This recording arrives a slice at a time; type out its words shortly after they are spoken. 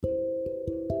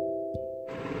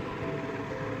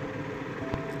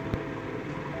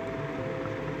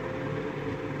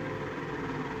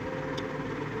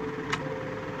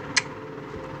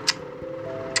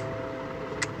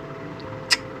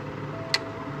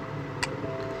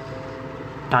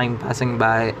time passing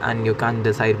by and you can't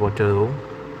decide what to do.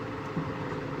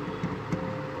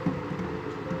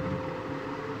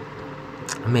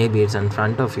 Maybe it's in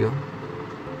front of you.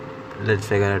 Let's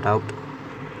figure it out.